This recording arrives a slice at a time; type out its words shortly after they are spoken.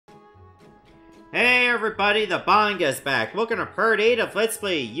Hey everybody, the Banga's back. Welcome to part 8 of Let's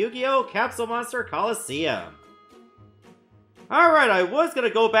Play Yu-Gi-Oh! Capsule Monster Coliseum. Alright, I was gonna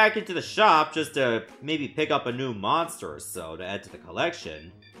go back into the shop just to maybe pick up a new monster or so to add to the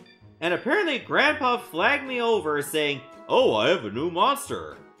collection. And apparently Grandpa flagged me over saying, "Oh, I have a new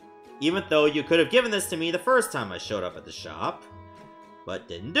monster." Even though you could have given this to me the first time I showed up at the shop. But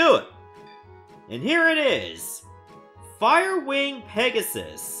didn't do it. And here it is. Firewing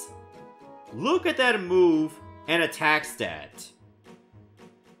Pegasus. Look at that move and attack stat.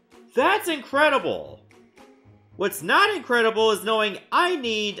 That's incredible! What's not incredible is knowing I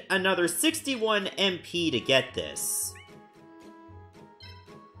need another 61 MP to get this.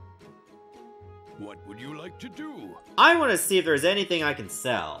 What would you like to do? I want to see if there's anything I can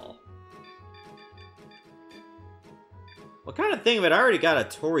sell. Well, kind of think of it, I already got a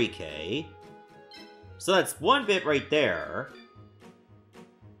Torike. So that's one bit right there.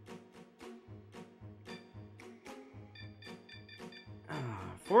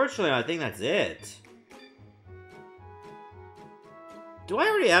 Fortunately, I think that's it. Do I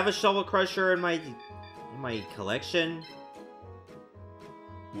already have a Shovel Crusher in my collection?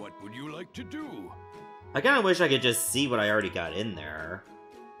 What would you like to do? I kind of wish I could just see what I already got in there.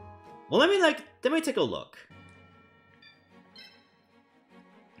 Well, let me take a look.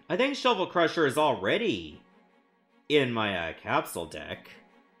 I think Shovel Crusher is already in my capsule deck.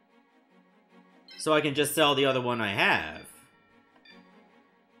 So I can just sell the other one I have.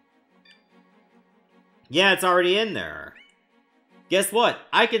 Yeah, it's already in there. Guess what?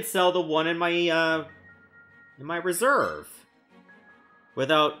 I can sell the one in my reserve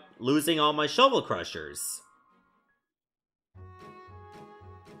without losing all my Shovel Crushers.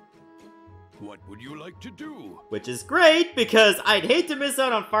 What would you like to do? Which is great, because I'd hate to miss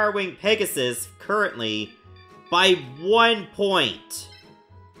out on Firewing Pegasus currently by 1 point.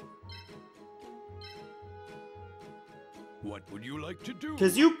 What would you like to do?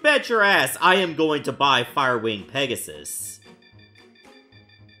 Because you bet your ass I am going to buy Firewing Pegasus.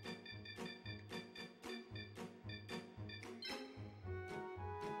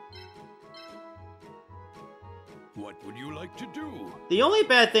 What would you like to do? The only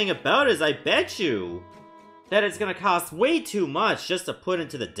bad thing about it is I bet you that it's going to cost way too much just to put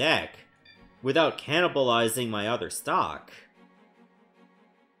into the deck without cannibalizing my other stock.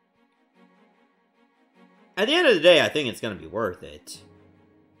 At the end of the day, I think it's going to be worth it.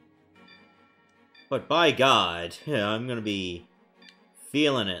 But by God, yeah, I'm going to be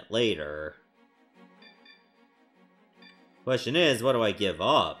feeling it later. Question is, what do I give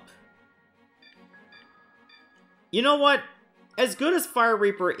up? You know what? As good as Fire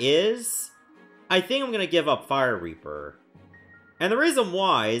Reaper is, I think I'm going to give up Fire Reaper. And the reason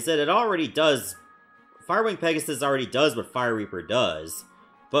why is that it already does... Firewing Pegasus already does what Fire Reaper does,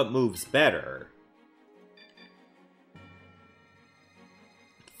 but moves better.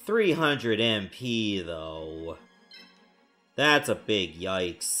 300 MP, though. That's a big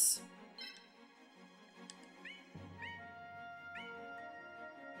yikes.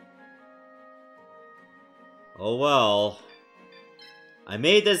 Oh well. I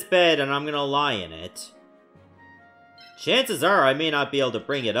made this bed and I'm gonna lie in it. Chances are I may not be able to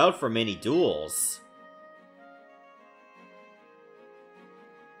bring it out for many duels.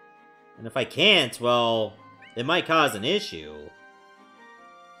 And if I can't, well, it might cause an issue.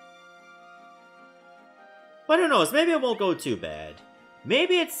 But who knows, maybe it won't go too bad.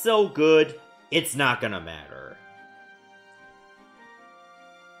 Maybe it's so good, it's not gonna matter.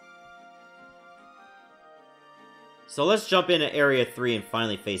 So let's jump into Area 3 and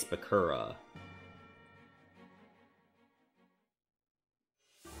finally face Bakura.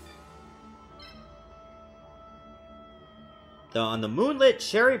 On the Moonlit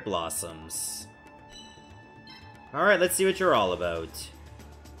Cherry Blossoms. Alright, let's see what you're all about.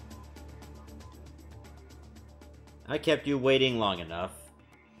 I kept you waiting long enough.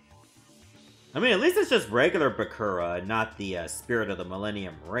 I mean, at least it's just regular Bakura, not the Spirit of the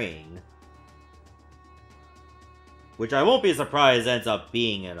Millennium Ring. Which I won't be surprised ends up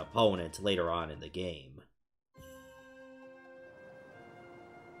being an opponent later on in the game.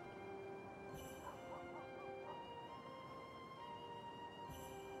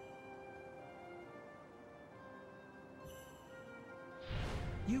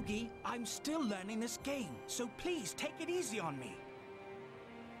 Yugi, I'm still learning this game, so please take it easy on me.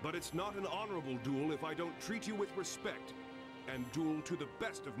 But it's not an honorable duel if I don't treat you with respect, and duel to the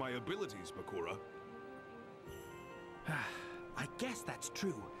best of my abilities, Bakura. I guess that's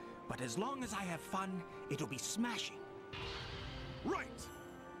true, but as long as I have fun, it'll be smashing. Right!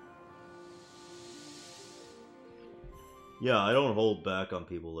 Yeah, I don't hold back on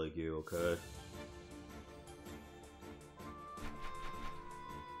people like you, okay?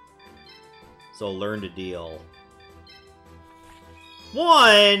 So learn to deal.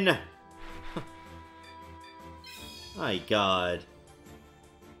 1! My god.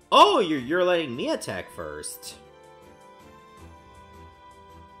 Oh, you're letting me attack first.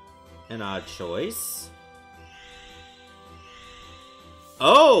 An odd choice.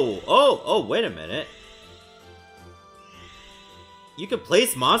 Oh, wait a minute. You can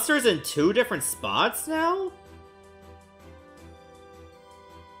place monsters in 2 different spots now?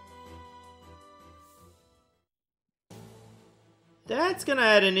 That's gonna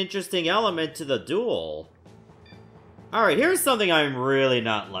add an interesting element to the duel. Alright, here's something I'm really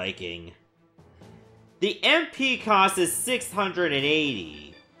not liking. The MP cost is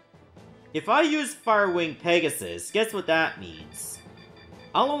 680. If I use Firewing Pegasus, guess what that means?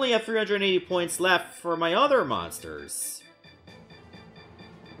 I'll only have 380 points left for my other monsters.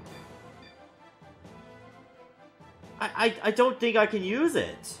 I don't think I can use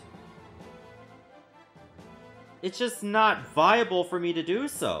it. It's just not viable for me to do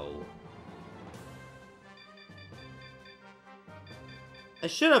so. I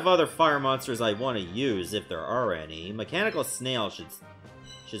should have other fire monsters I want to use, if there are any. Mechanical Snail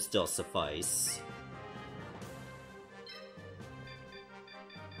should still suffice.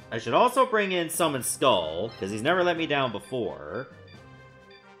 I should also bring in Summon Skull, because he's never let me down before.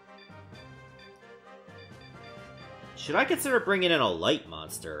 Should I consider bringing in a light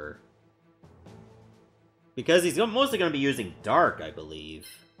monster? Because he's mostly going to be using Dark, I believe.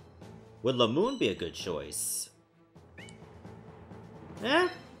 Would Lamoon be a good choice? Eh,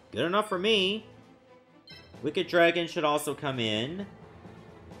 good enough for me. Wicked Dragon should also come in.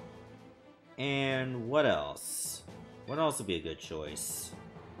 And what else? What else would be a good choice?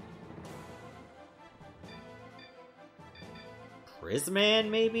 Prisman,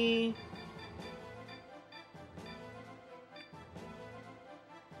 maybe?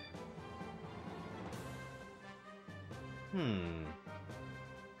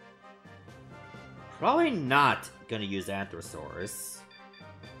 Probably not gonna use Anthrosaurus.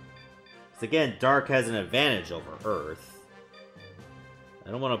 Because again, Dark has an advantage over Earth. I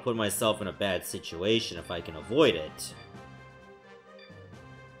don't want to put myself in a bad situation if I can avoid it.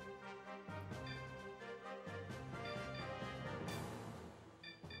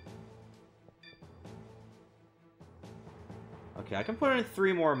 Okay, I can put in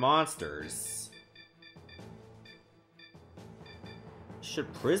 3 more monsters.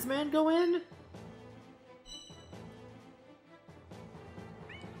 Should Prisman go in?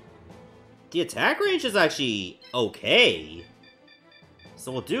 The attack range is actually okay.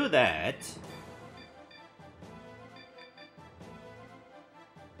 So we'll do that.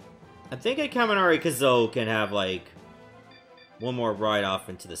 I'm thinking Kaminari Kazo can have, like, one more ride off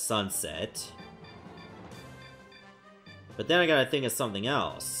into the sunset. But then I gotta think of something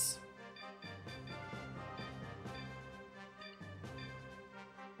else.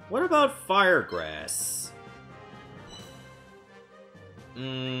 What about Firegrass?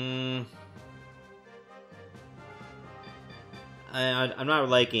 I'm not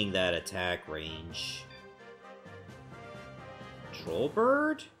liking that attack range.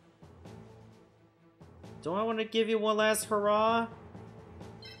 Trollbird? Don't I want to give you one last hurrah?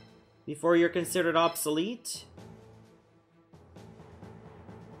 Before you're considered obsolete?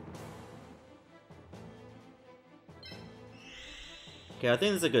 Okay, I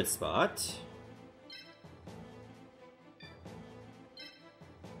think this is a good spot.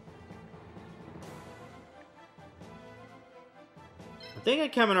 I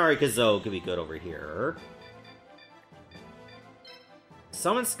think a Kaminari Kazo could be good over here.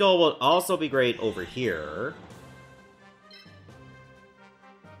 Summon Skull will also be great over here.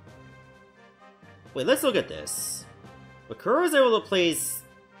 Wait, let's look at this. Bakura is able to place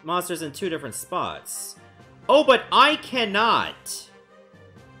monsters in 2 different spots. Oh, but I cannot!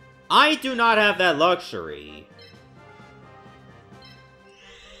 I do not have that luxury.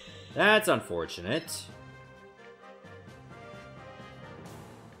 That's unfortunate.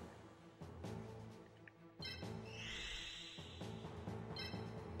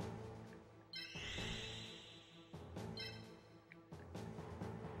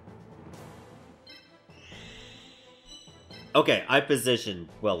 Okay, I positioned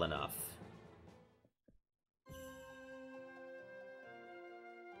well enough.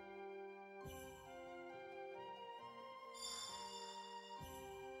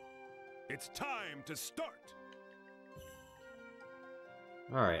 It's time to start.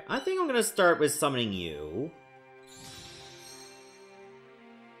 Alright, I think I'm gonna start with summoning you.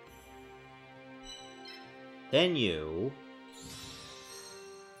 Then you.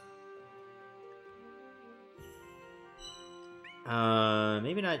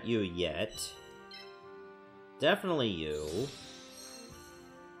 Maybe not you yet. definitely you.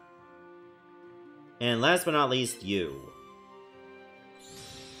 And last but not least, you.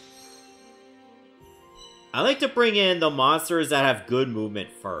 I like to bring in the monsters that have good movement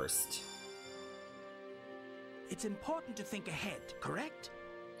first. It's important to think ahead, correct?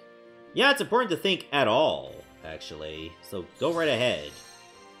 Yeah, it's important to think at all, actually. So go right ahead.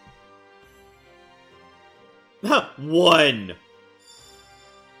 1!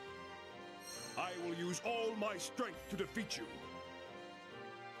 I will use all my strength to defeat you.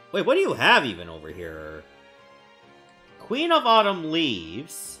 Wait, what do you have even over here? Queen of Autumn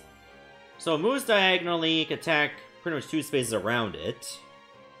leaves. So it moves diagonally, can attack pretty much 2 spaces around it.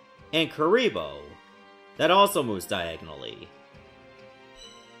 And Karibo. That also moves diagonally.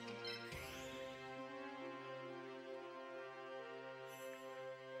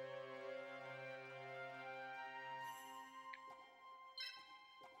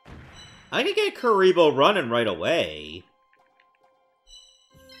 I can get Karibo running right away.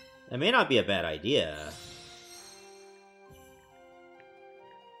 That may not be a bad idea.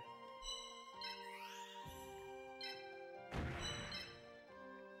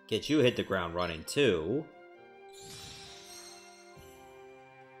 Get you hit the ground running too.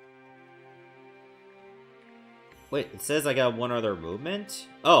 Wait, it says I got one other movement?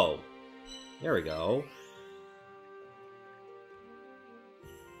 Oh, there we go.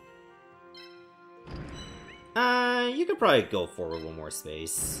 You could probably go forward one more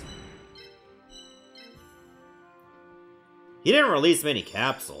space. He didn't release many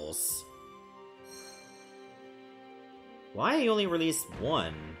capsules. Why he only released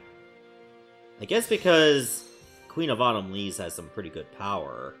 1? I guess because Queen of Autumn Leaves has some pretty good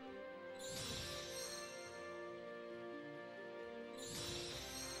power.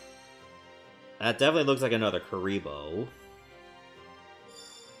 That definitely looks like another Karibo.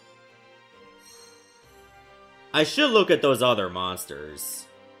 I should look at those other monsters.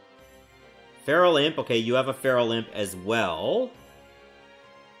 Feral Imp, okay, you have a Feral Imp as well.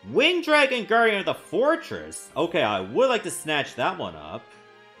 Winged Dragon Guardian of the Fortress. Okay, I would like to snatch that one up.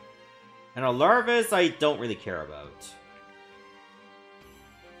 And a Larvis I don't really care about.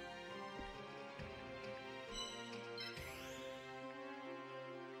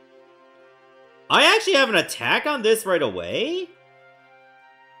 I actually have an attack on this right away?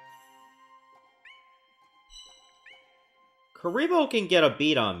 Karibo can get a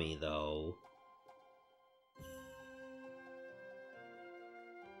beat on me, though.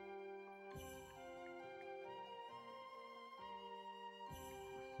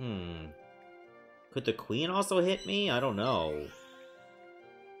 Could the queen also hit me? I don't know.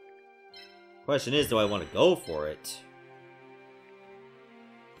 Question is, do I want to go for it?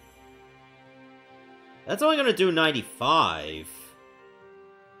 That's only gonna do 95.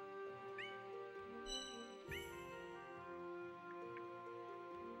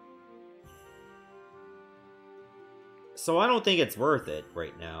 So I don't think it's worth it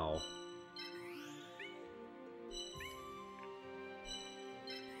right now.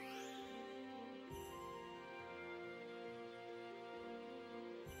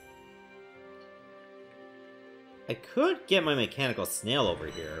 I could get my mechanical snail over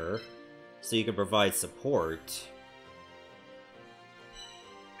here, so you can provide support.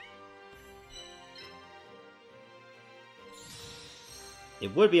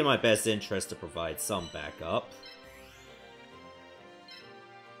 It would be in my best interest to provide some backup.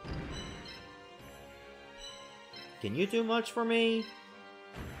 Can you do much for me?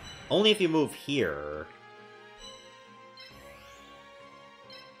 Only if you move here.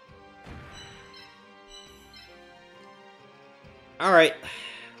 Alright,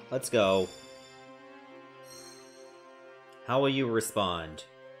 let's go. How will you respond?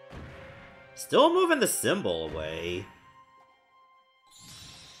 Still moving the symbol away.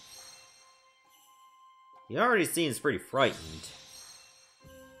 He already seems pretty frightened.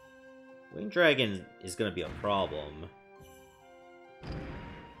 Winged Dragon is gonna be a problem.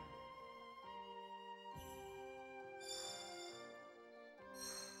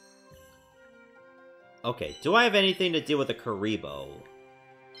 Okay, do I have anything to deal with a Karibo?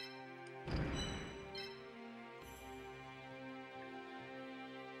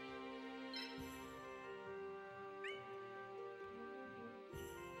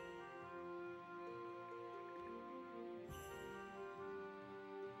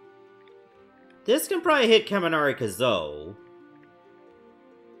 This can probably hit Kaminari Kazo,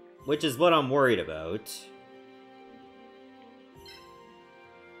 which is what I'm worried about.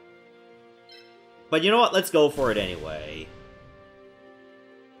 But you know what? Let's go for it anyway.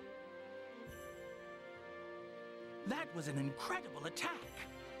 That was an incredible attack.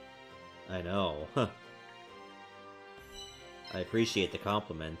 I know. Huh. I appreciate the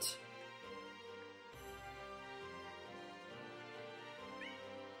compliment.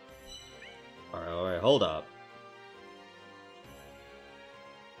 Alright, hold up.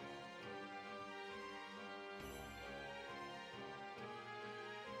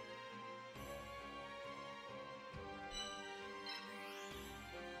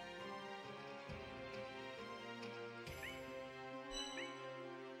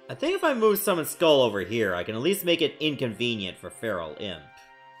 I think if I move Summon Skull over here, I can at least make it inconvenient for Feral Imp.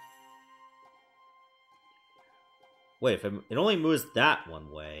 Wait, if it only moves that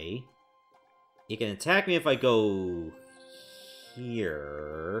one way... He can attack me if I go...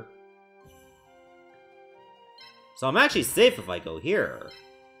 here... So I'm actually safe if I go here.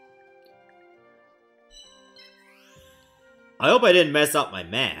 I hope I didn't mess up my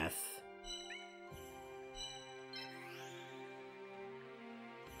math.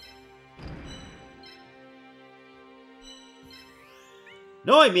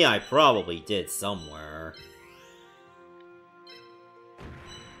 Knowing me, I probably did somewhere.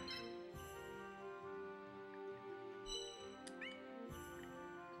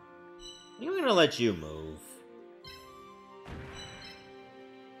 I'm gonna let you move.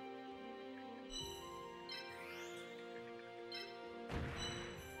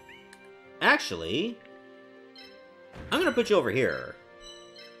 Actually, I'm gonna put you over here.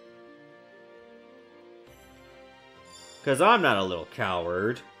 Because I'm not a little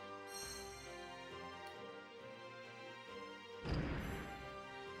coward.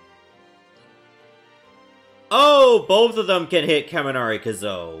 Oh, both of them can hit Kaminari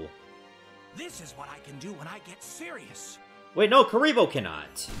Kazo. This is what I can do when I get serious. Wait, no, Karibo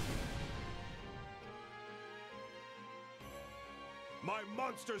cannot. My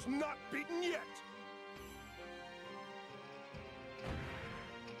monster's not beaten yet!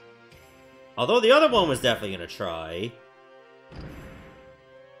 Although the other one was definitely gonna try.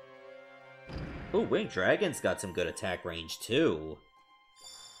 Ooh, Winged Dragon's got some good attack range, too.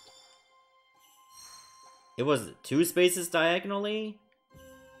 It was 2 spaces diagonally?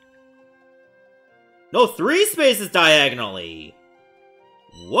 No, 3 spaces diagonally!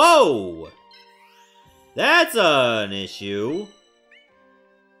 Whoa! That's an issue.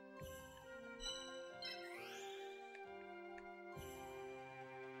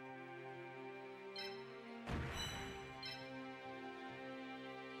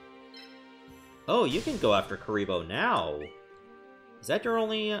 Oh, you can go after Karibo now. Is that your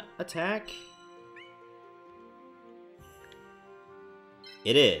only attack?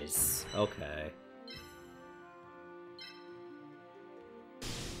 It is. Okay.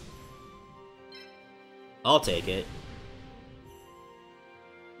 I'll take it.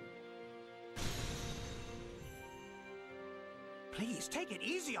 Please, take it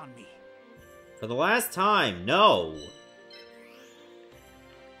easy on me. For the last time, no.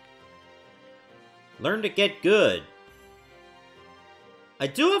 Learn to get good. I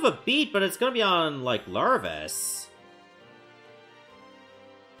do have a beat, but it's gonna be on, like, Larvest.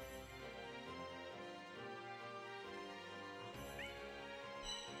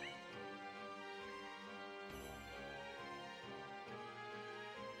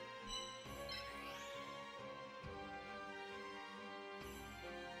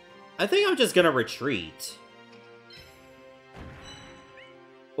 I think I'm just gonna retreat.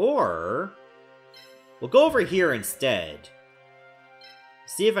 Or... we'll go over here instead.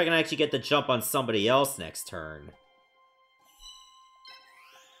 See if I can actually get the jump on somebody else next turn.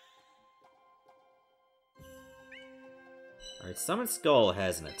 Alright, Summon Skull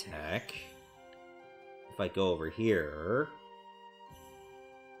has an attack. If I go over here...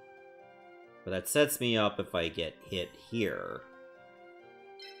 but that sets me up if I get hit here.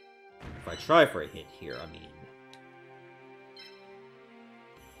 If I try for a hit here, I mean.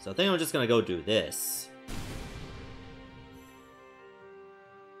 So I think I'm just gonna go do this.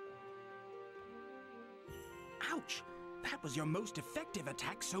 Ouch! That was your most effective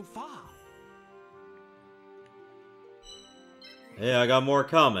attack so far. Hey, I got more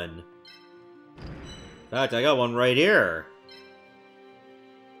coming. In fact, I got one right here.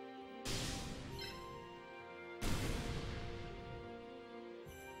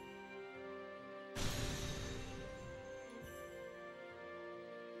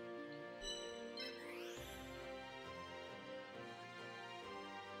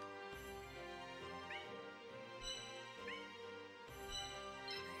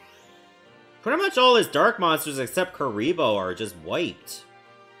 Pretty much all his dark monsters except Karibo are just wiped.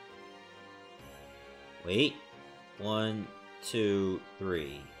 Wait. 1, 2,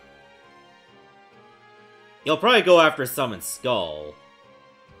 3. He'll probably go after Summon Skull.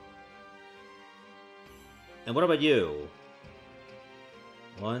 And what about you?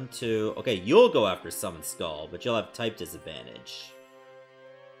 1, 2... Okay, you'll go after Summon Skull, but you'll have type disadvantage.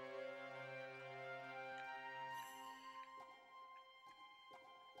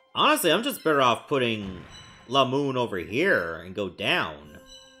 Honestly, I'm just better off putting La Moon over here and go down.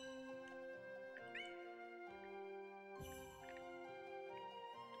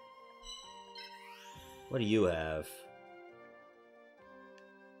 What do you have?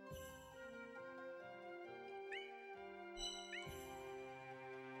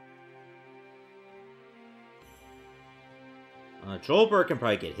 Trollbird can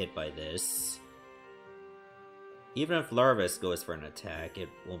probably get hit by this. Even if Larvis goes for an attack, it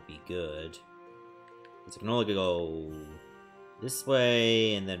won't be good. Because it can only go this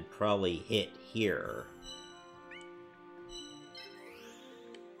way, and then probably hit here.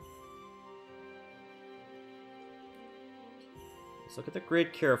 Let's look at the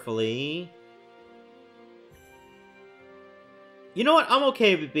grid carefully. You know what? I'm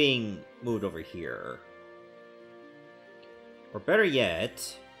okay with being moved over here. Or better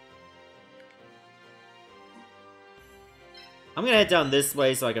yet, I'm gonna head down this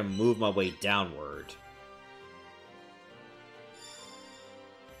way so I can move my way downward.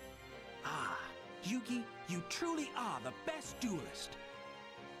 Ah, Yugi, you truly are the best duelist.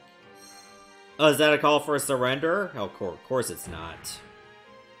 Oh, is that a call for a surrender? Oh, of course it's not.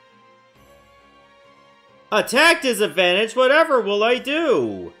 Attack disadvantage, whatever will I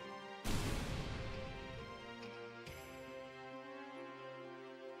do?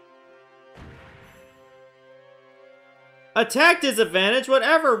 Attack disadvantage,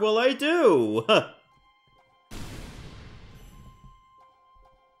 whatever will I do?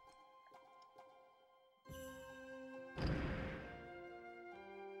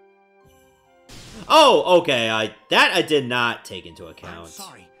 Oh, okay, that I did not take into account. I'm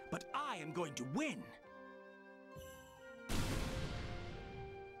sorry, but I am going to win.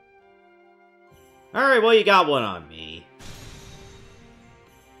 Alright, well, you got one on me.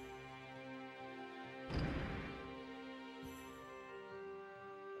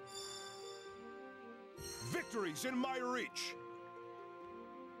 Victory's in my reach.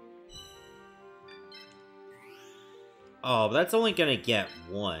 Oh, but that's only gonna get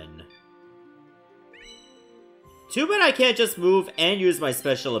one. Too bad I can't just move and use my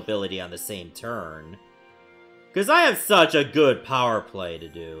special ability on the same turn. Because I have such a good power play to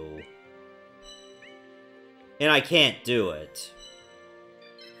do. And I can't do it.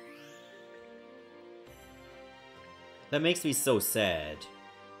 That makes me so sad.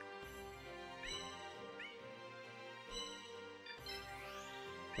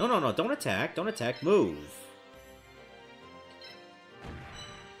 No, no, no, don't attack, move.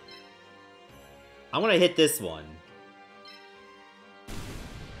 I want to hit this one.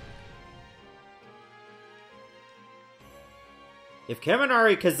 If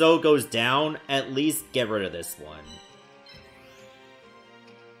Kaminari Kazo goes down, at least get rid of this one.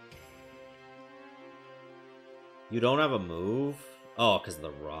 You don't have a move? Oh, because of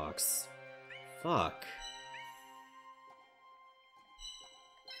the rocks. Fuck.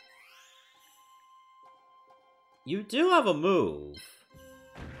 You do have a move.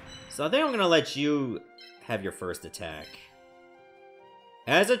 So I think I'm gonna let you have your first attack.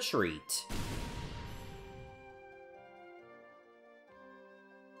 As a treat.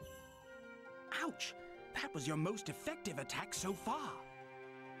 Ouch! That was your most effective attack so far.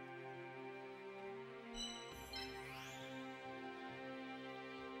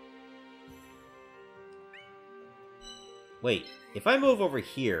 Wait, if I move over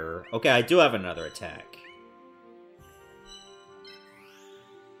here... Okay, I do have another attack.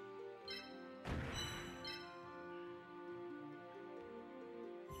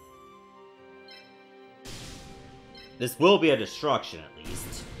 This will be a destruction, at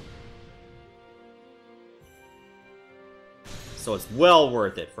least. So it's well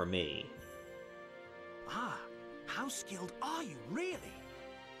worth it for me. Ah, how skilled are you, really?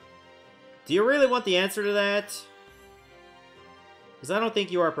 Do you really want the answer to that? Because I don't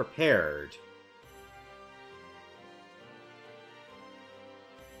think you are prepared.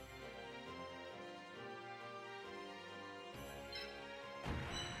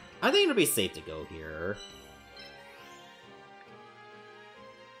 I think it'll be safe to go here.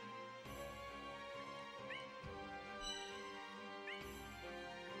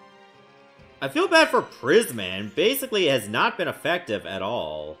 I feel bad for Prisman. Basically, it has not been effective at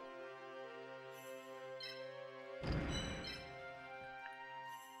all.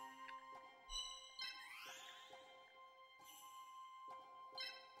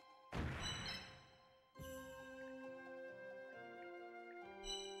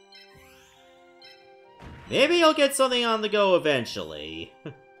 Maybe he'll get something on the go eventually.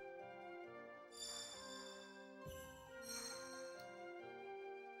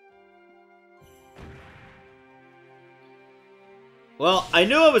 Well, I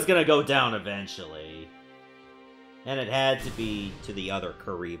knew it was gonna go down eventually. And it had to be to the other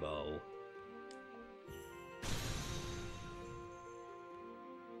Karibo.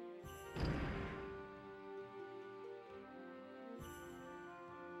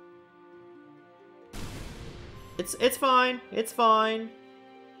 It's fine. It's fine.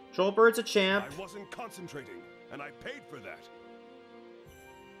 Trollbird's a champ. I wasn't concentrating, and I paid for that.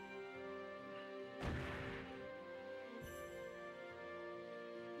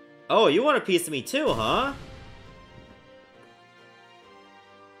 Oh, you want a piece of me too, huh?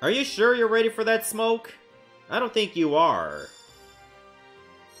 Are you sure you're ready for that smoke? I don't think you are.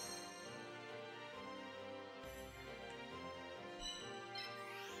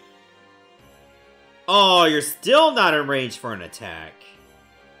 Oh, you're still not in range for an attack.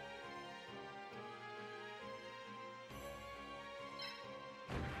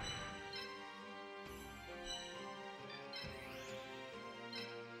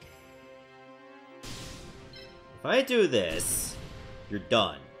 If I do this, you're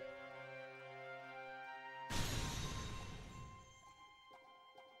done.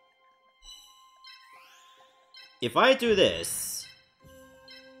 If I do this,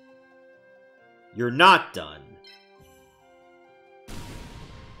 you're not done.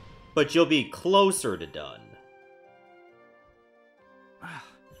 But you'll be closer to done.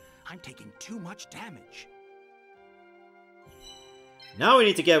 I'm taking too much damage. Now we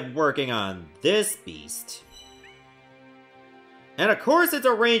need to get working on this beast. And of course it's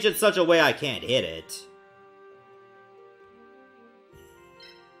arranged in such a way I can't hit it.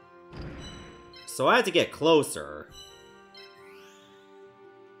 So I have to get closer.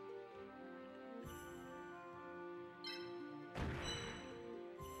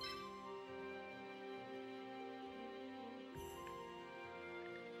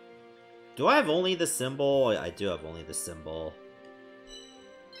 Do I have only the symbol? I do have only the symbol.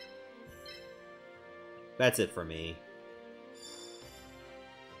 That's it for me.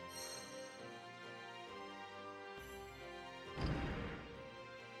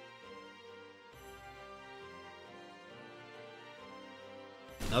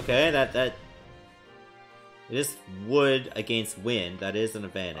 Okay, that it is wood against wind. That is an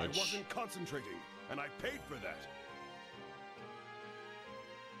advantage. I wasn't concentrating, and I paid for that.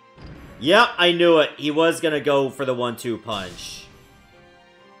 Yep, I knew it. He was gonna go for the 1-2 punch.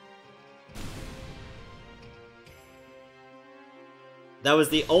 That was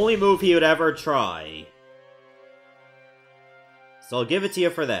the only move he would ever try. So I'll give it to you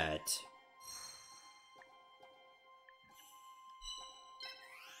for that.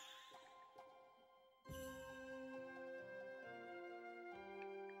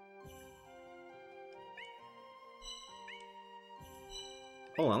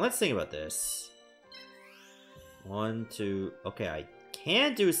 Hold on, let's think about this. 1, 2... Okay, I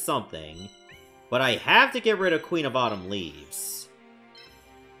can do something, but I have to get rid of Queen of Autumn Leaves.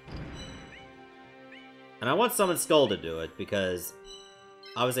 And I want Summon Skull to do it, because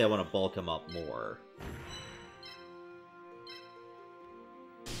obviously I want to bulk him up more.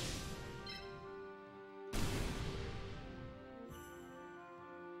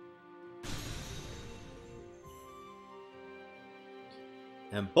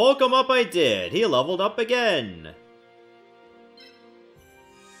 And bulk him up I did! He leveled up again!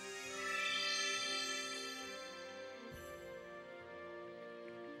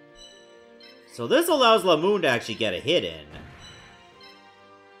 So this allows Lamoon to actually get a hit in.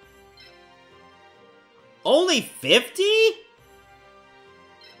 Only 50?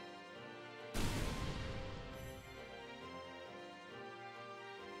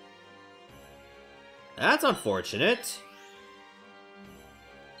 That's unfortunate.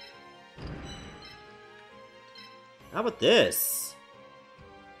 How about this?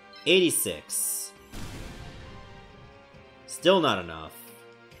 86. Still not enough.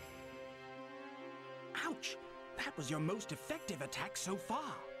 Ouch! That was your most effective attack so far.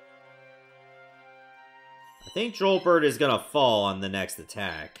 I think Trollbird is gonna fall on the next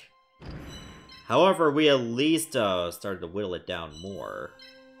attack. However, we at least started to whittle it down more.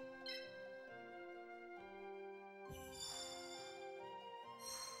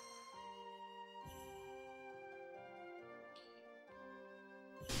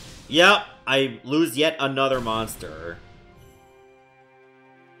 Yep, I lose yet another monster.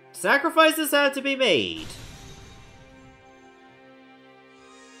 Sacrifices have to be made.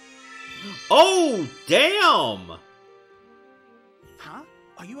 Oh, damn! Huh?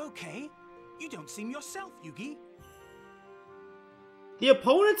 Are you okay? You don't seem yourself, Yugi. The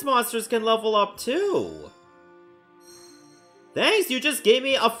opponent's monsters can level up too. Thanks, you just gave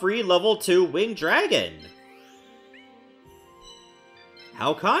me a free level 2 winged dragon.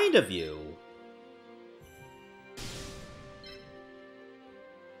 How kind of you.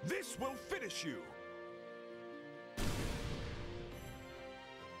 This will finish you.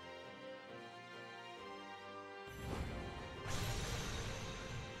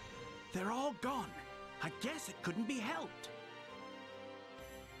 They're all gone. I guess it couldn't be helped.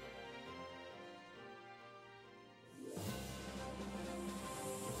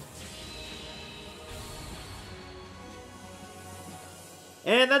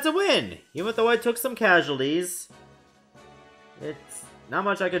 And that's a win! Even though I took some casualties, it's not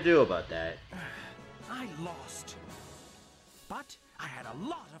much I could do about that. I lost. But I had a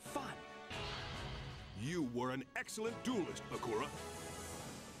lot of fun. You were an excellent duelist, Bakura.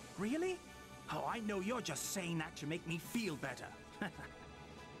 Really? Oh, I know you're just saying that to make me feel better.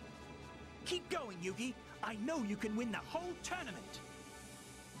 Keep going, Yugi. I know you can win the whole tournament.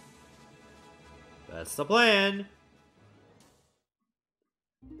 That's the plan.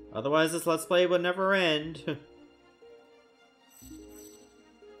 Otherwise, this Let's Play would never end.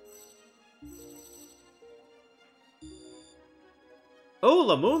 Oh,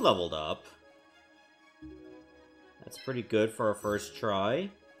 Lamoon leveled up. That's pretty good for our first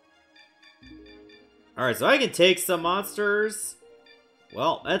try. Alright, so I can take some monsters.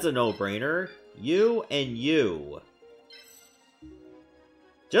 Well, that's a no-brainer. You and you.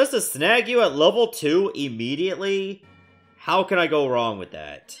 Just to snag you at level 2 immediately? How can I go wrong with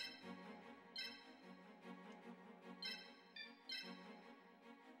that?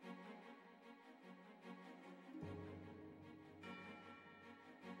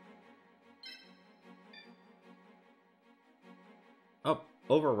 Oh,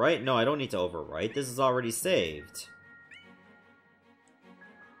 overwrite? No, I don't need to overwrite. This is already saved.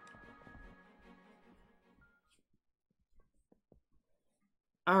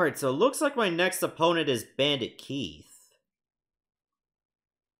 Alright, so it looks like my next opponent is Bandit Keith.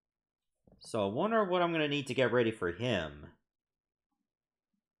 So I wonder what I'm going to need to get ready for him.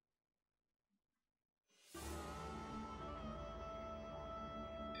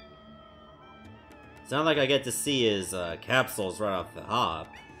 It's not like I get to see his capsules right off the hop.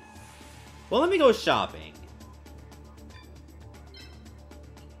 Well, let me go shopping.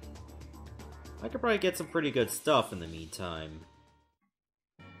 I could probably get some pretty good stuff in the meantime.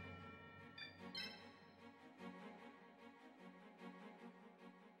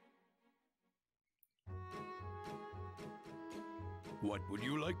 What would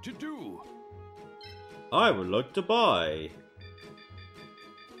you like to do? I would like to buy.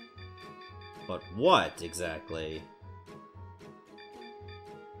 But what, exactly?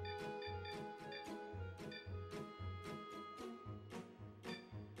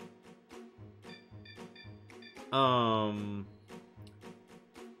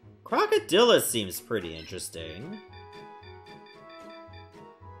 Crocodilus seems pretty interesting.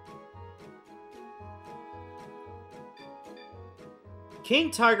 King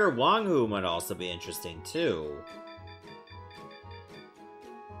Tiger Wanghu might also be interesting, too.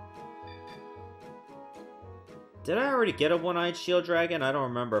 Did I already get a one-eyed shield dragon? I don't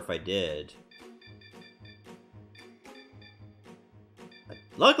remember if I did.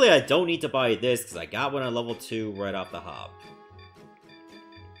 Luckily, I don't need to buy this, because I got one at level 2 right off the hop.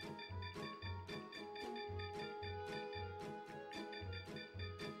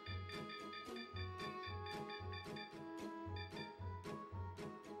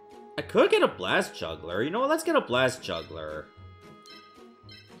 I could get a Blast Juggler. You know what? Let's get a Blast Juggler.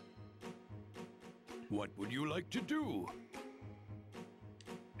 What would you like to do?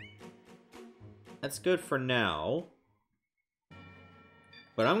 That's good for now.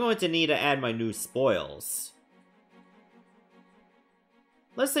 But I'm going to need to add my new spoils.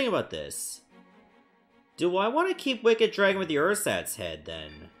 Let's think about this. Do I want to keep Wicked Dragon with the Ursat's head,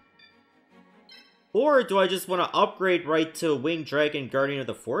 then? Or do I just want to upgrade right to Winged Dragon Guardian of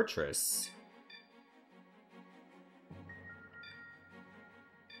the Fortress?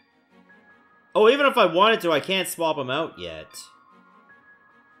 Oh, even if I wanted to, I can't swap them out yet.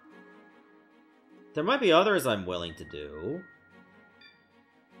 There might be others I'm willing to do.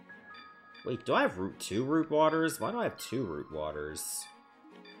 Wait, do I have two Root Waters? Why do I have 2 Root Waters?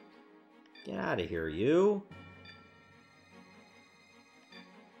 Get out of here, you.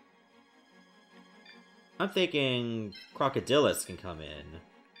 I'm thinking Crocodilus can come in.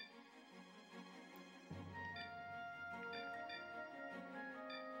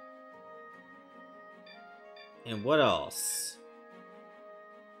 And what else?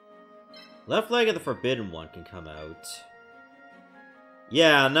 Left leg of the forbidden one can come out.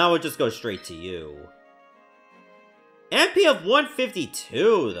 Yeah, now we'll just go straight to you. MP of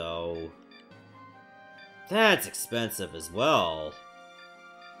 152, though. That's expensive as well.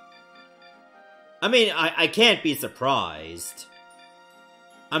 I mean, I can't be surprised.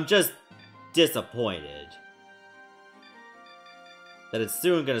 I'm just disappointed that it's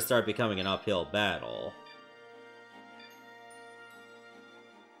soon going to start becoming an uphill battle.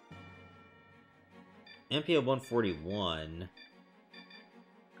 MP of 141.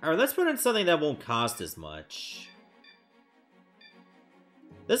 Alright, let's put in something that won't cost as much.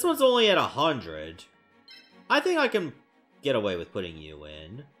 This one's only at 100. I think I can get away with putting you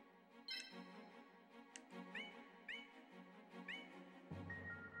in.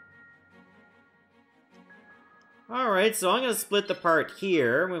 Alright, so I'm going to split the part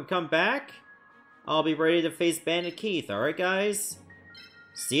here. When we come back, I'll be ready to face Bandit Keith. Alright, guys?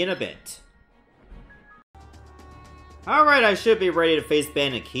 See you in a bit. Alright, I should be ready to face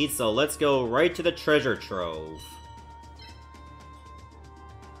Bandit Keith, so let's go right to the treasure trove.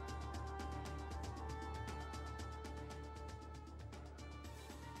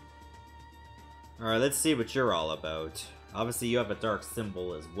 Alright, let's see what you're all about. Obviously, you have a dark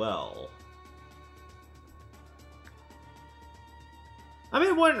symbol as well. I mean,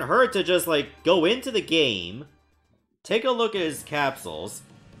 it wouldn't hurt to just, like, go into the game, take a look at his capsules,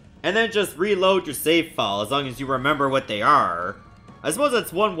 and then just reload your save file as long as you remember what they are. I suppose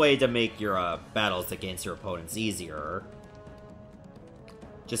that's one way to make your battles against your opponents easier.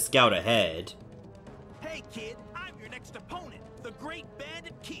 Just scout ahead. Hey kid, I'm your next opponent, the great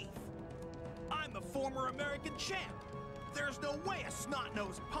Bandit Keith. I'm a former American champ. There's no way a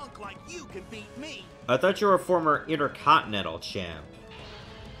snot-nosed punk like you can beat me. I thought you were a former Intercontinental champ.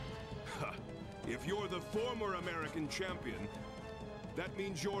 If you're the former American champion, that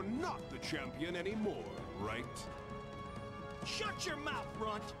means you're not the champion anymore, right? Shut your mouth,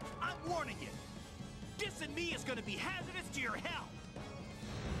 Runt. I'm warning you. Dissing me is gonna be hazardous to your health.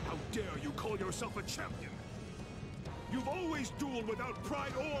 How dare you call yourself a champion? You've always dueled without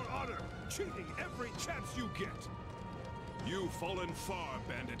pride or honor, cheating every chance you get. You've fallen far,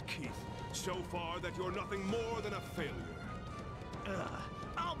 Bandit Keith. So far that you're nothing more than a failure.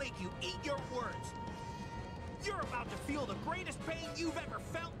 I'll make you eat your words. You're about to feel the greatest pain you've ever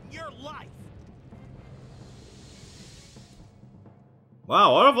felt in your life.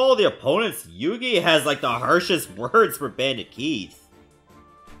 Wow, out of all the opponents, Yugi has like the harshest words for Bandit Keith.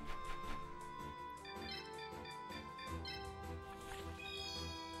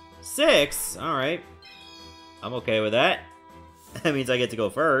 Six? Alright. I'm okay with that. That means I get to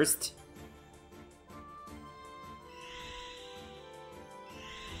go first.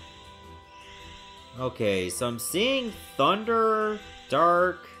 Okay, so I'm seeing Thunder,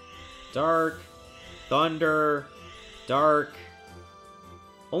 Dark, Dark, Thunder, Dark.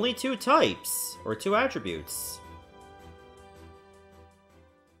 Only 2 types, or 2 attributes.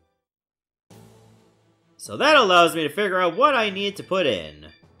 So that allows me to figure out what I need to put in.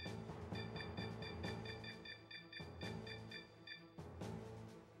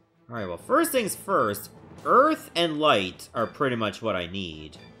 Alright, well, first things first, Earth and Light are pretty much what I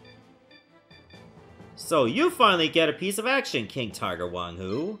need. So you finally get a piece of action, King Tiger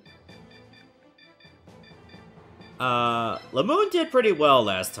Wang-Hu. Lamoon did pretty well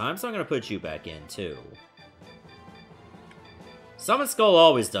last time, so I'm gonna put you back in, too. Summon Skull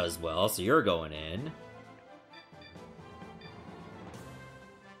always does well, so you're going in.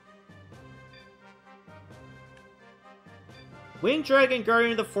 Winged Dragon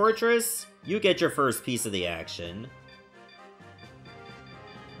Guardian of the Fortress, you get your first piece of the action.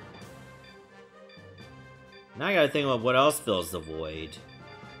 Now I gotta think about what else fills the void.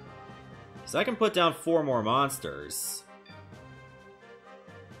 So I can put down 4 more monsters.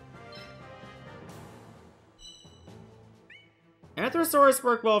 Anthrosaurus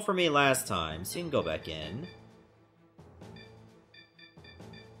worked well for me last time, so you can go back in.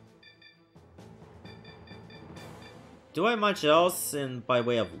 Do I have much else by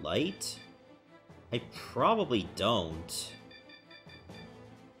way of light? I probably don't.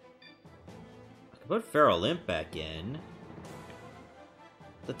 I could put Pharaoh Limp back in.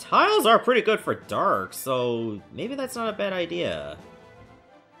 The tiles are pretty good for dark, so maybe that's not a bad idea.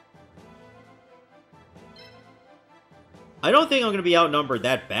 I don't think I'm gonna be outnumbered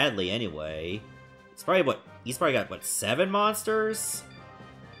that badly anyway. It's probably he's probably got, what, 7 monsters?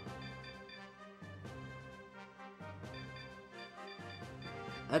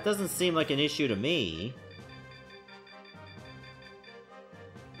 That doesn't seem like an issue to me.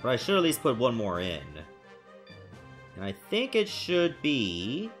 But I should at least put 1 more in. And I think it should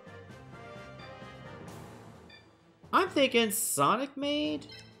be thinking Sonic Maid?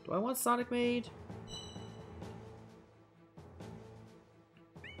 Do I want Sonic Maid?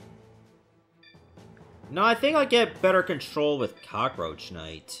 No, I think I'll get better control with Cockroach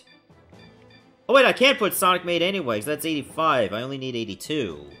Knight. Oh wait, I can't put Sonic Maid anyway, because that's 85. I only need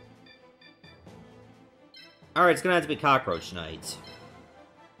 82. Alright, it's gonna have to be Cockroach Knight.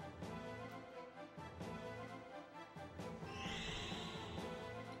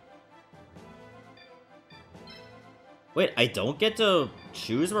 Wait, I don't get to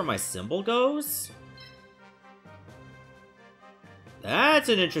choose where my symbol goes? That's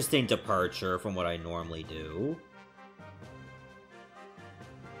an interesting departure from what I normally do.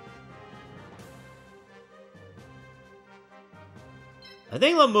 I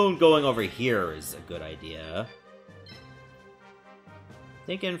think Lamoon going over here is a good idea.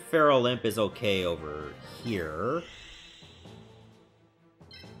 Thinking Feral Imp is okay over here.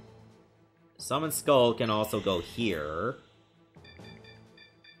 Summon Skull can also go here.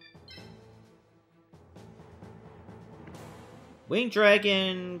 Winged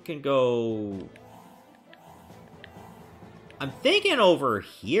Dragon can go... I'm thinking over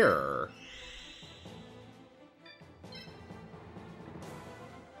here.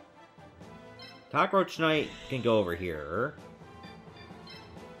 Cockroach Knight can go over here.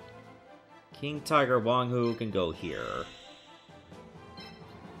 King Tiger Wanghu can go here.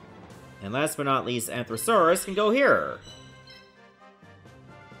 And last but not least, Anthrosaurus can go here.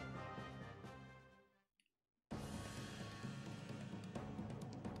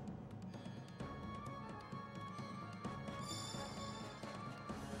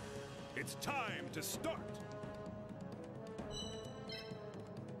 It's time to start.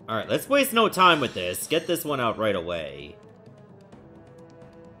 Alright, let's waste no time with this. Get this one out right away.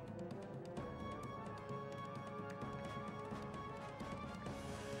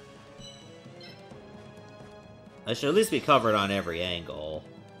 I should at least be covered on every angle.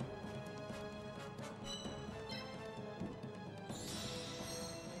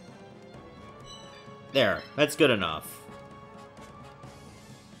 There, that's good enough.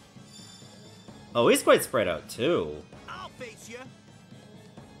 Oh, he's quite spread out, too. I'll face you.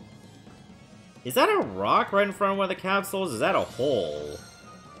 Is that a rock right in front of one of the capsules? Is that a hole?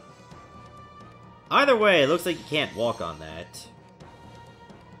 Either way, it looks like you can't walk on that.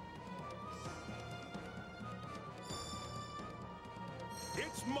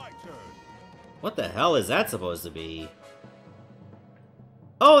 It's my turn. What the hell is that supposed to be?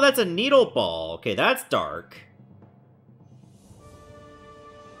 Oh, that's a needle ball. Okay, that's dark.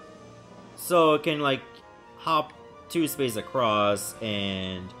 So it can, like, hop 2 spaces across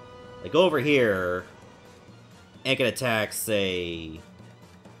and, like, over here, and can attack, say,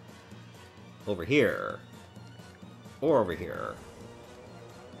 over here. Or over here.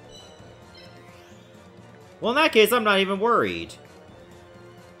 Well, in that case, I'm not even worried.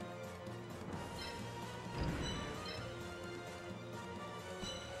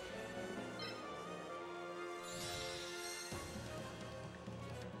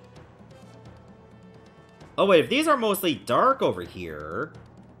 Oh wait, if these are mostly dark over here...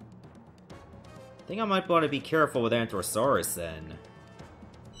 I think I might want to be careful with Anthrosaurus then.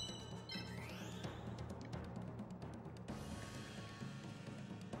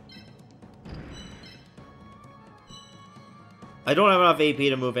 I don't have enough AP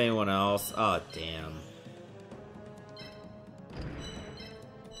to move anyone else. Aw, oh, damn.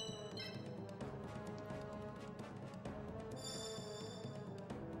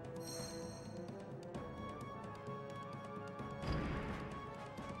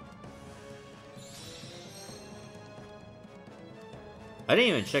 I didn't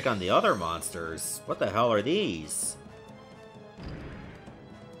even check on the other monsters. What the hell are these?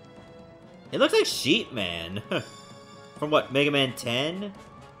 It looks like Sheep Man. From what, Mega Man 10?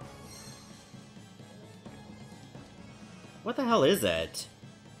 What the hell is that?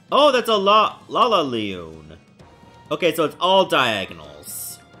 Oh, that's a Lala-Leon. Okay, so it's all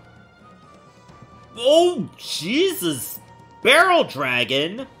diagonals. Oh, Jesus! Barrel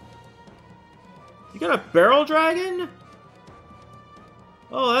Dragon? You got a Barrel Dragon?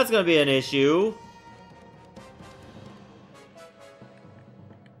 Oh, that's gonna be an issue.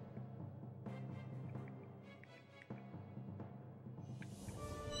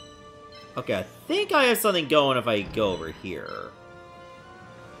 Okay, I think I have something going if I go over here.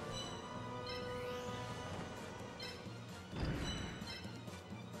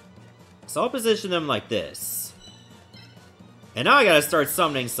 So I'll position them like this. And now I gotta start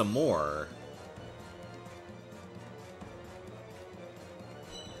summoning some more.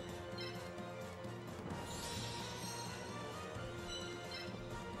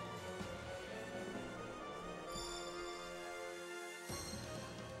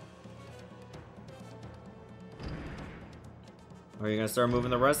 Are you gonna start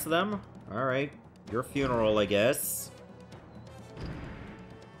moving the rest of them? Alright. Your funeral, I guess.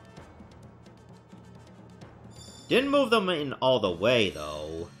 Didn't move them in all the way,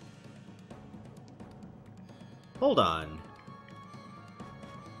 though. Hold on.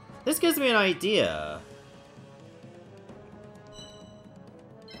 This gives me an idea.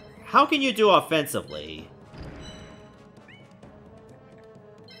 How can you do offensively?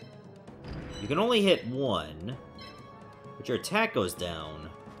 You can only hit one, but your attack goes down.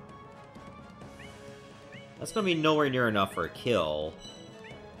 That's gonna be nowhere near enough for a kill.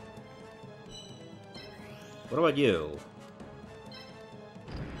 What about you?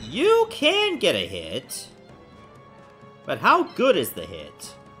 You can get a hit, but how good is the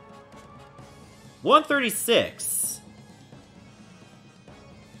hit? 136.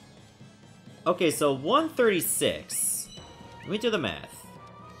 Okay, so 136. Let me do the math.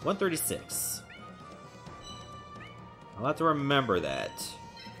 136. I'll have to remember that.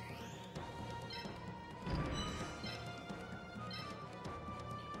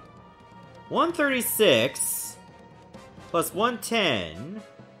 $136 plus 110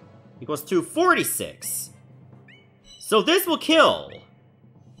 equals 246. So this will kill.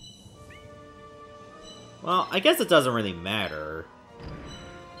 Well, I guess it doesn't really matter.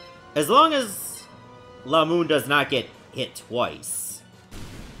 As long as Lamoon does not get hit twice.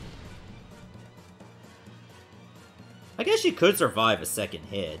 I guess she could survive a second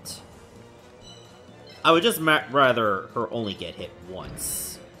hit. I would just rather her only get hit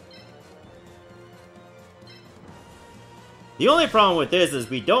once. The only problem with this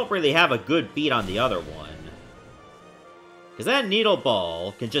is we don't really have a good beat on the other one. Because that needle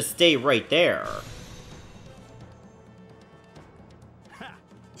ball can just stay right there. Ha!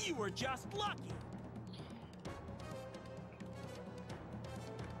 You were just lucky!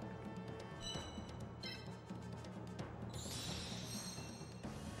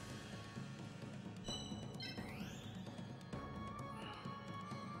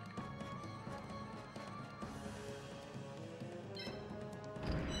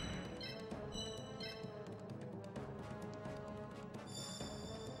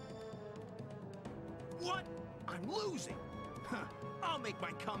 What? I'm losing! Huh. I'll make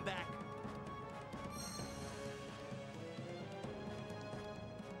my comeback!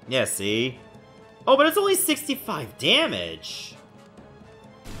 Yeah, see? Oh, but it's only 65 damage!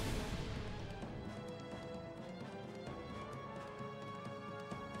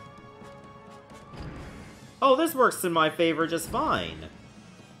 Oh, this works in my favor just fine.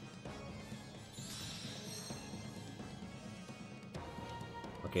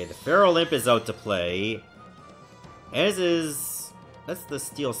 Okay, the Feral Imp is out to play. As is... That's the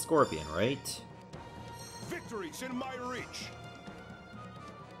Steel Scorpion, right? Victory's in my reach.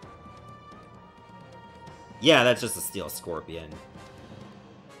 Yeah, that's just a Steel Scorpion.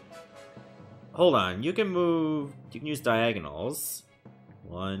 Hold on, you can move... You can use diagonals.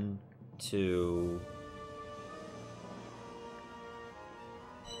 1, 2...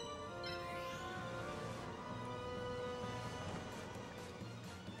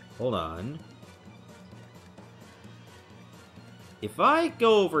 Hold on. If I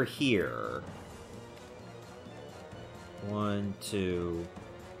go over here... 1, 2...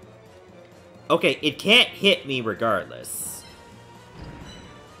 Okay, it can't hit me regardless.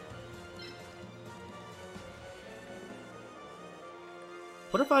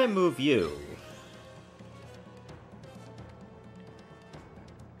 What if I move you?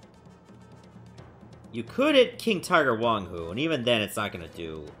 You could hit King Tiger Wanghu, and even then it's not gonna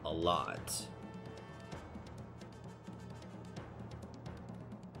do a lot.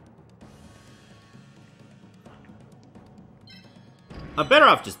 I'm better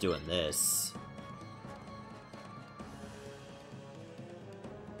off just doing this.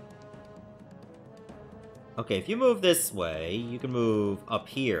 Okay, if you move this way, you can move up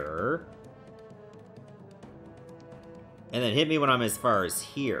here. And then hit me when I'm as far as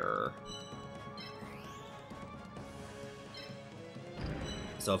here.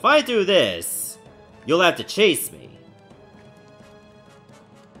 So if I do this, you'll have to chase me.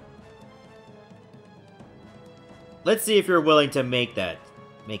 Let's see if you're willing to make that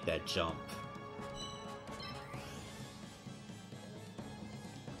jump.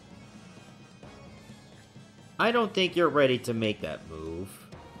 I don't think you're ready to make that move.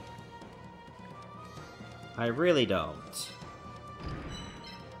 I really don't.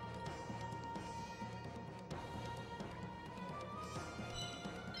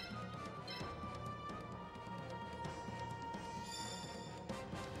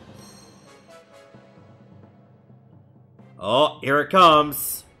 Oh, here it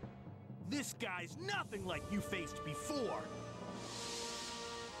comes. This guy's nothing like you faced before.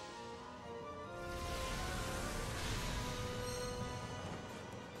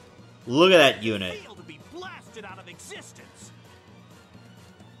 Look at that unit. Feel to be blasted out of existence.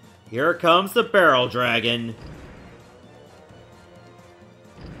 Here comes the Barrel Dragon.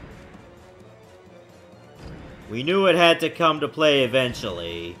 We knew it had to come to play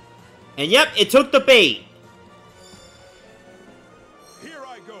eventually. And yep, it took the bait. Here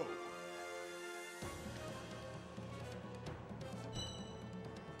I go.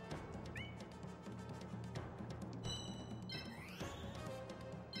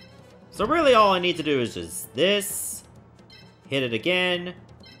 So really all I need to do is just this, hit it again,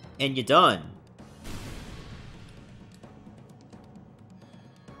 and you're done.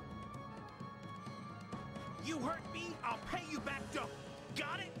 You hurt me, I'll pay you back double.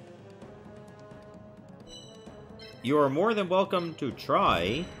 Got it? You are more than welcome to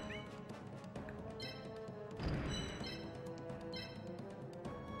try.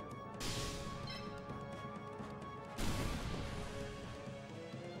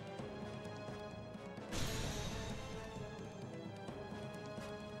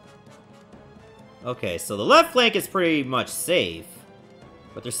 Okay, so the left flank is pretty much safe.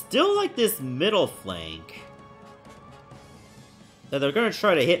 But there's still, like, this middle flank that they're gonna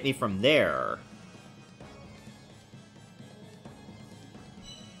try to hit me from there.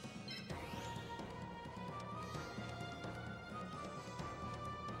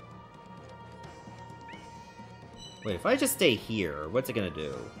 Wait, if I just stay here, what's it gonna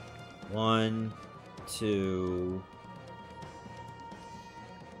do? 1, 2...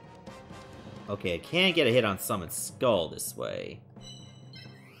 Okay, I can't get a hit on Summoned Skull this way.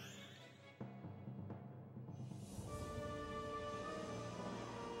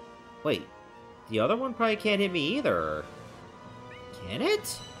 Wait, the other one probably can't hit me either. Can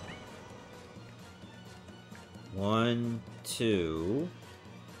it? 1, 2...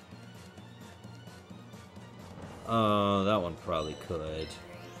 Oh, that one probably could.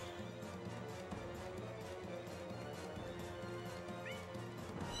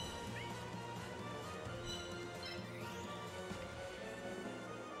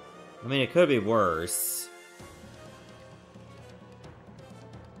 I mean, it could be worse.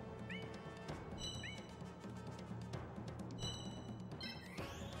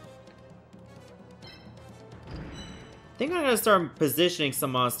 I think I'm gonna start positioning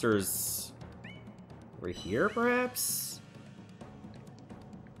some monsters over here, perhaps?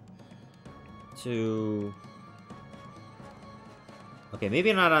 To... Okay,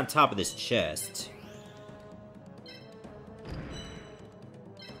 maybe not on top of this chest.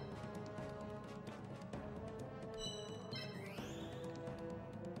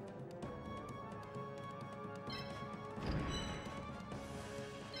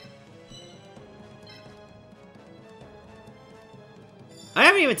 I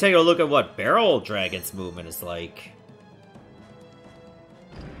haven't even taken a look at what Barrel Dragon's movement is like.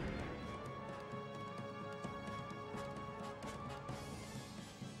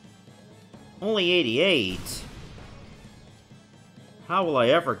 Only 88. How will I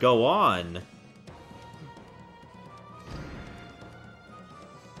ever go on?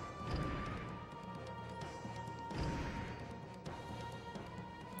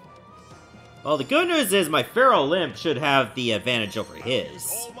 Well, the good news is my Feral Limp should have the advantage over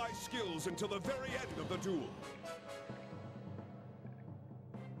his. All my skills until the very end of the duel.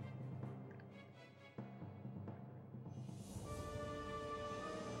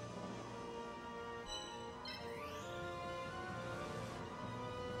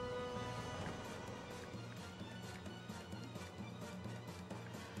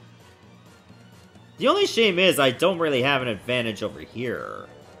 The only shame is I don't really have an advantage over here.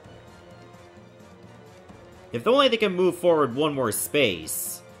 If only they can move forward one more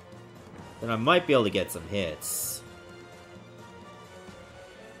space, then I might be able to get some hits.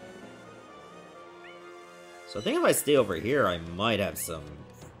 So I think if I stay over here, I might have some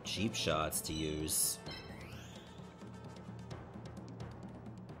cheap shots to use.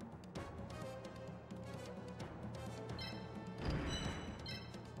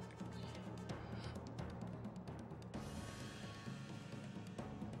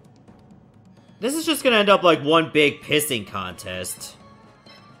 This is just gonna end up like one big pissing contest.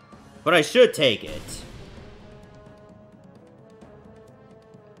 But I should take it.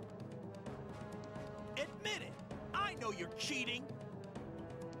 Admit it. I know you're cheating.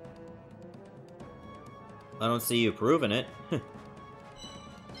 I don't see you proving it.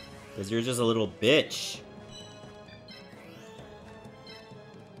 Because you're just a little bitch.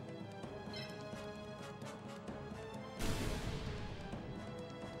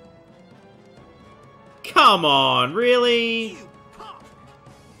 Come on, really? You punk.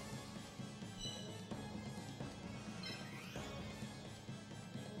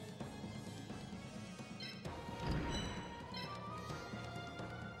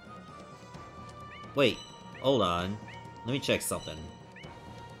 Wait, hold on. Let me check something.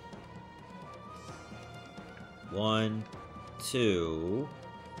 1, 2...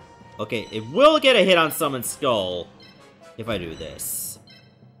 Okay, it will get a hit on Summon Skull if I do this.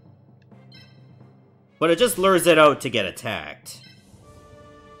 But it just lures it out to get attacked.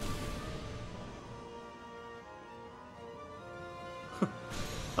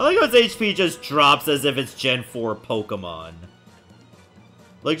 I like how its HP just drops as if it's Gen 4 Pokemon.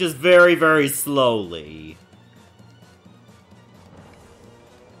 Like, just very, very slowly.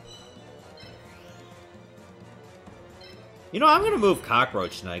 You know, I'm gonna move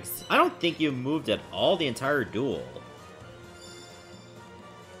Cockroach Knight. I don't think you moved at all the entire duel.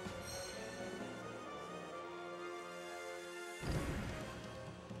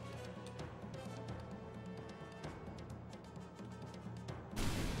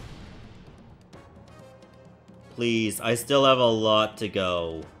 Please, I still have a lot to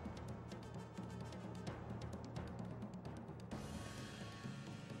go.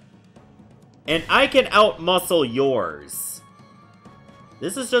 And I can outmuscle yours.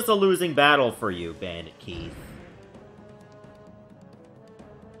 This is just a losing battle for you, Bandit Keith.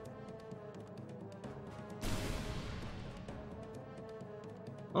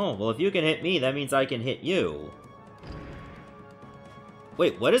 Oh, well if you can hit me, that means I can hit you.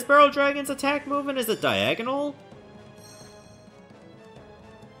 Wait, what is Barrel Dragon's attack movement? Is it diagonal?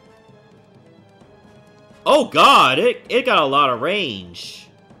 Oh god, it got a lot of range.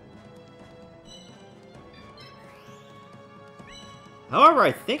 However,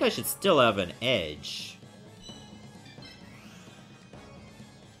 I think I should still have an edge.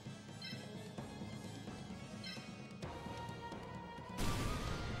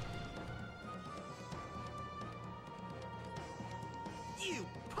 You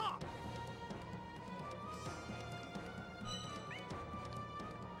punk!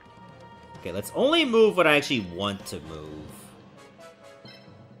 Okay, let's only move what I actually want to move.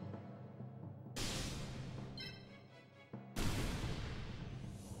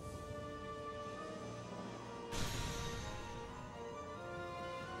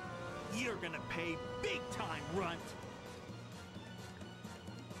 You're gonna pay big time, runt!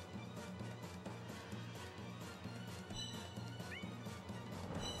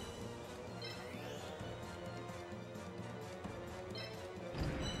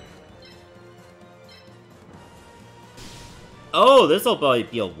 Oh, this'll probably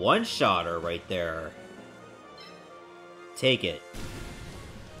be a one-shotter right there. Take it.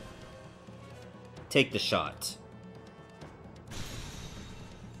 Take the shot.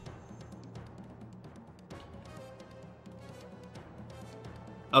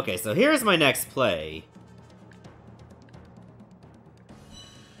 Okay, so here's my next play.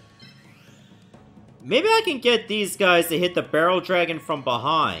 Maybe I can get these guys to hit the Barrel Dragon from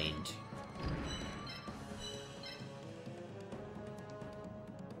behind.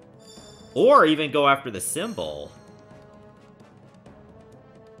 Or even go after the symbol.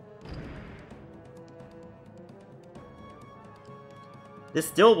 This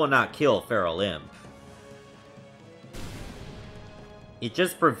still will not kill Feral Imp. It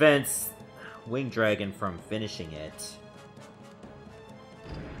just prevents Winged Dragon from finishing it.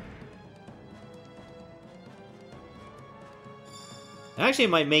 Actually, it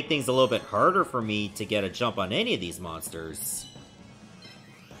might make things a little bit harder for me to get a jump on any of these monsters.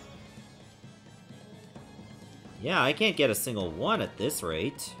 Yeah, I can't get a single one at this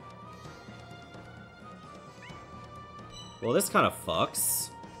rate. Well, this kind of fucks.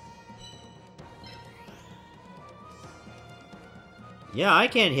 Yeah, I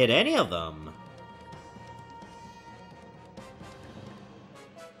can't hit any of them.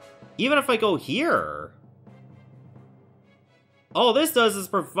 Even if I go here. All this does is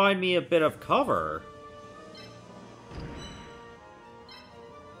provide me a bit of cover.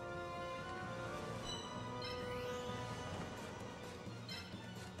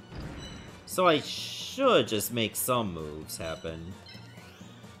 So I should just make some moves happen.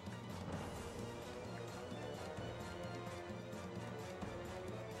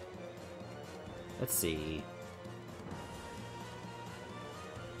 Let's see.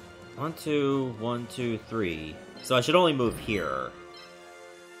 1, 2, 1, 2, 3. So I should only move here.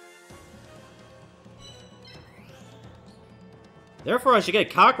 Therefore, I should get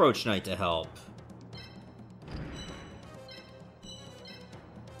Cockroach Knight to help.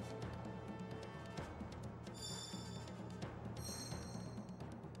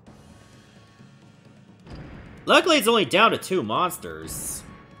 Luckily, it's only down to 2 monsters.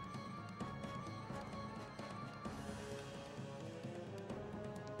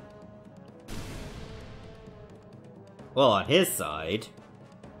 Well, on his side.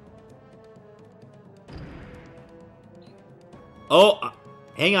 Oh,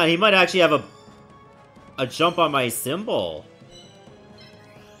 hang on. He might actually have a jump on my symbol.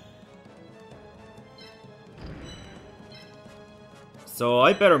 So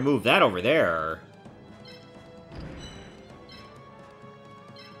I better move that over there.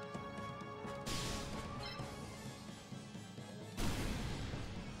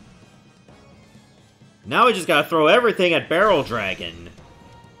 Now we just gotta throw everything at Barrel Dragon.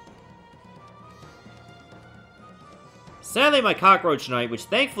 Sadly, my Cockroach Knight, which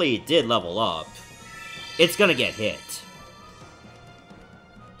thankfully did level up, it's gonna get hit.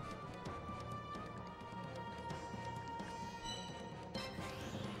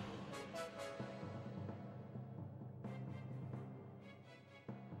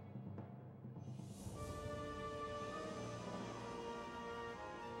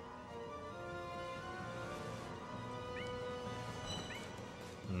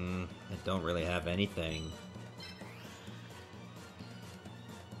 I don't really have anything.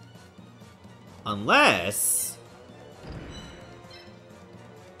 Unless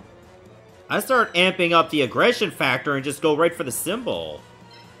I start amping up the aggression factor and just go right for the symbol.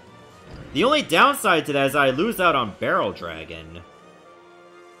 The only downside to that is I lose out on Barrel Dragon.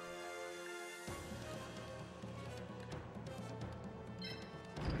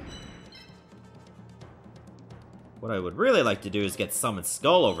 What I would really like to do is get Summon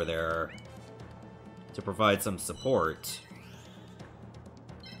Skull over there to provide some support.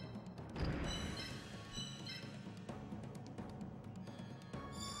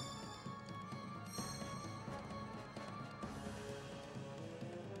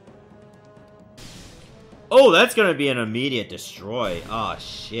 Oh, that's gonna be an immediate destroy. Ah,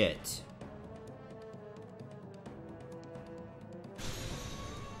 shit.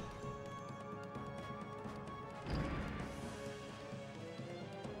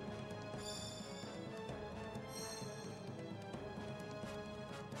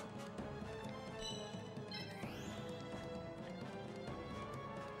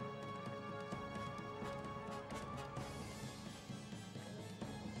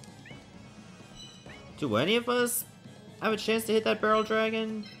 Do any of us have a chance to hit that Barrel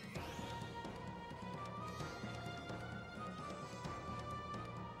Dragon?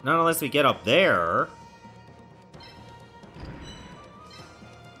 Not unless we get up there.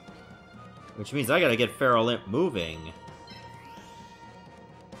 Which means I gotta get Feral Imp moving.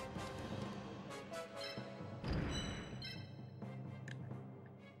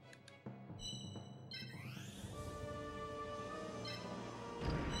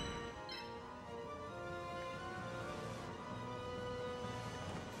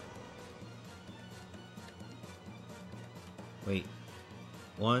 Wait.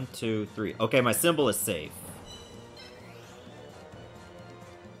 1, 2, 3. Okay, my symbol is safe.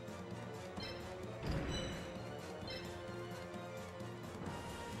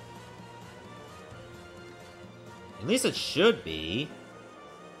 At least it should be.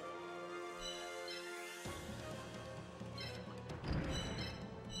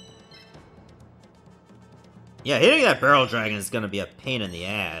 Yeah, hitting that Barrel Dragon is gonna be a pain in the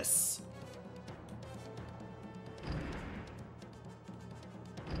ass.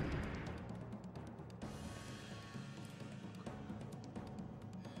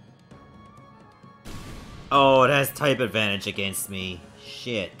 Oh, it has type advantage against me.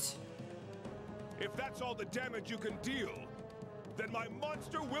 Shit. If that's all the damage you can deal, then my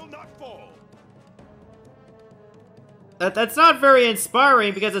monster will not fall. That's not very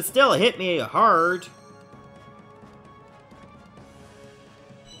inspiring because it still hit me hard.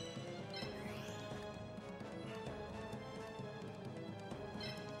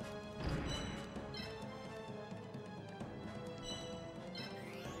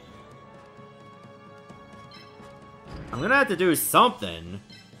 I'm gonna have to do something.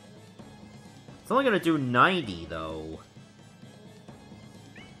 It's only gonna do 90, though.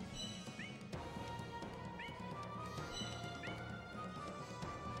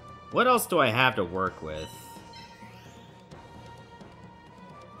 What else do I have to work with?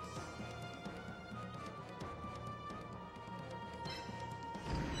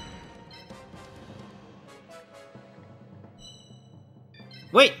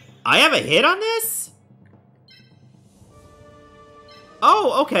 Wait, I have a hit on this?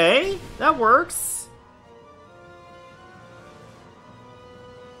 Oh, okay. That works.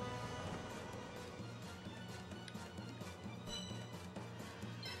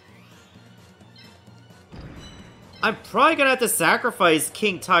 I'm probably gonna have to sacrifice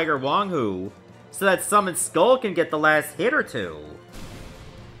King Tiger Wanghu so that Summon Skull can get the last hit or two.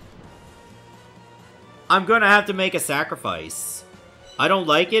 I'm gonna have to make a sacrifice. I don't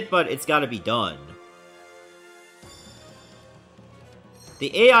like it, but it's gotta be done.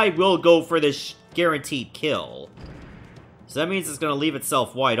 the AI will go for this guaranteed kill. So that means it's going to leave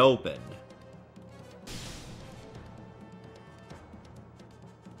itself wide open.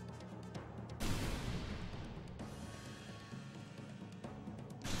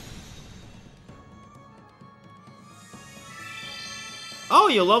 Oh,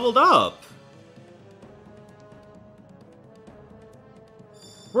 you leveled up!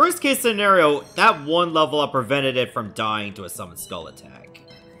 Worst case scenario, that one level up prevented it from dying to a Summon Skull attack.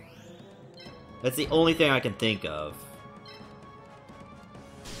 That's the only thing I can think of.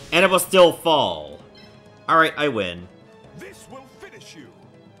 And it will still fall. Alright, I win. This will finish you.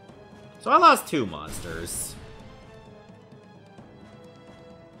 So I lost 2 monsters.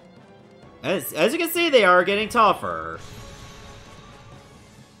 As you can see, they are getting tougher.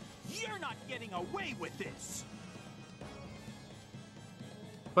 You're not getting away with this.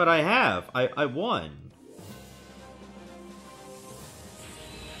 But I have. I won.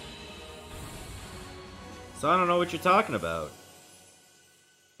 So I don't know what you're talking about.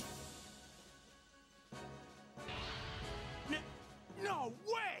 No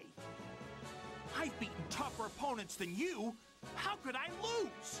way! I've beaten tougher opponents than you. How could I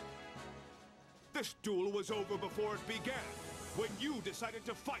lose? This duel was over before it began, when you decided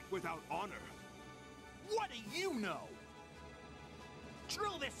to fight without honor. What do you know?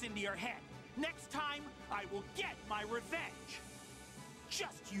 Drill this into your head. Next time, I will get my revenge.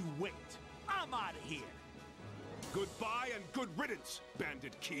 Just you wait. I'm out of here. Goodbye and good riddance,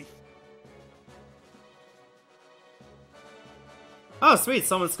 Bandit Keith. Oh, sweet.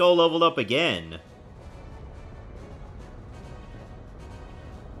 Summon Skull leveled up again.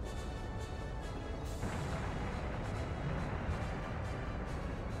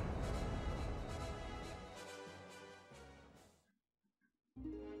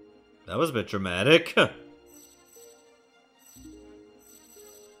 That was a bit dramatic.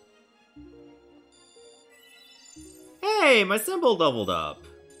 Hey, my symbol leveled up.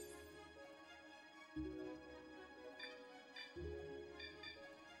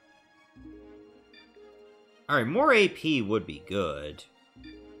 Alright, more AP would be good.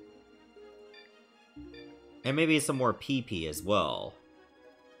 And maybe some more PP as well.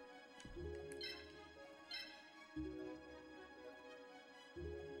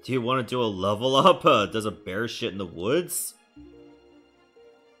 Do you want to do a level up? Does a bear shit in the woods?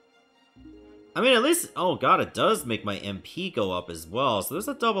 I mean, at least... Oh god, it does make my MP go up as well. So there's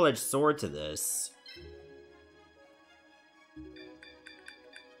a double-edged sword to this.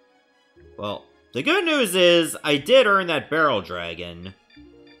 Well, the good news is, I did earn that barrel dragon.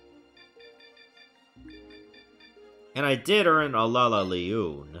 And I did earn a Lala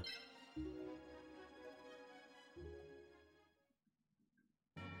Leoon.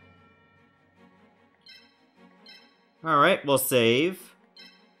 Alright, we'll save.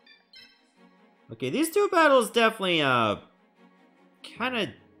 Okay, these 2 battles definitely,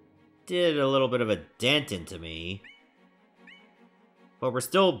 kinda did a little bit of a dent into me. But we're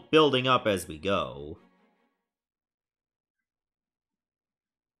still building up as we go.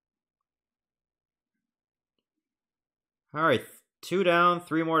 Alright, 2 down,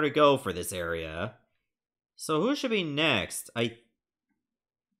 3 more to go for this area. So who should be next? I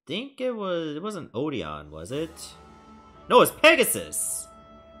think it wasn't Odeon, was it? No, it's Pegasus!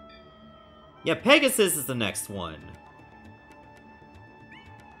 Yeah, Pegasus is the next one.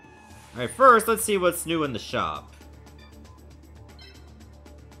 Alright, first, let's see what's new in the shop.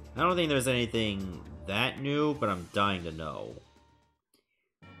 I don't think there's anything that new, but I'm dying to know.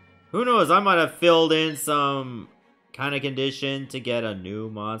 Who knows, I might have filled in some kind of condition to get a new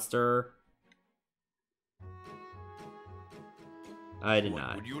monster. I did not.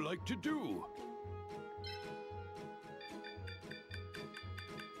 What would you like to do?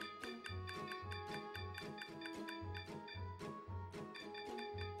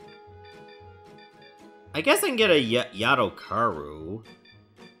 I guess I can get a Yadokaru.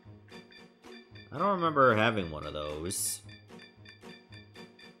 I don't remember having one of those.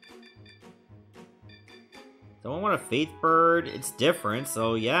 Don't want a Faith Bird. It's different,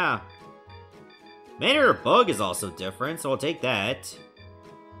 so yeah. Manor Bug is also different, so I'll take that.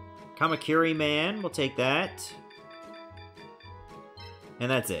 Kamakiri Man, we'll take that.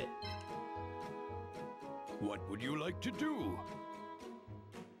 And that's it. What would you like to do?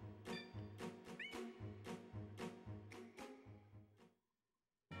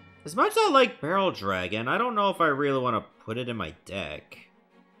 As much as I like Barrel Dragon, I don't know if I really want to put it in my deck.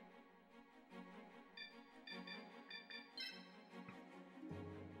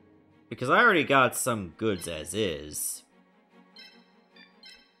 Because I already got some goods as is.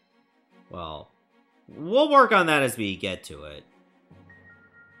 Well, we'll work on that as we get to it.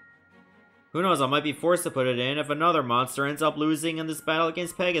 Who knows, I might be forced to put it in if another monster ends up losing in this battle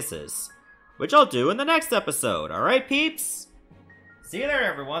against Pegasus. Which I'll do in the next episode, alright peeps? See you there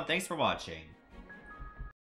everyone, thanks for watching.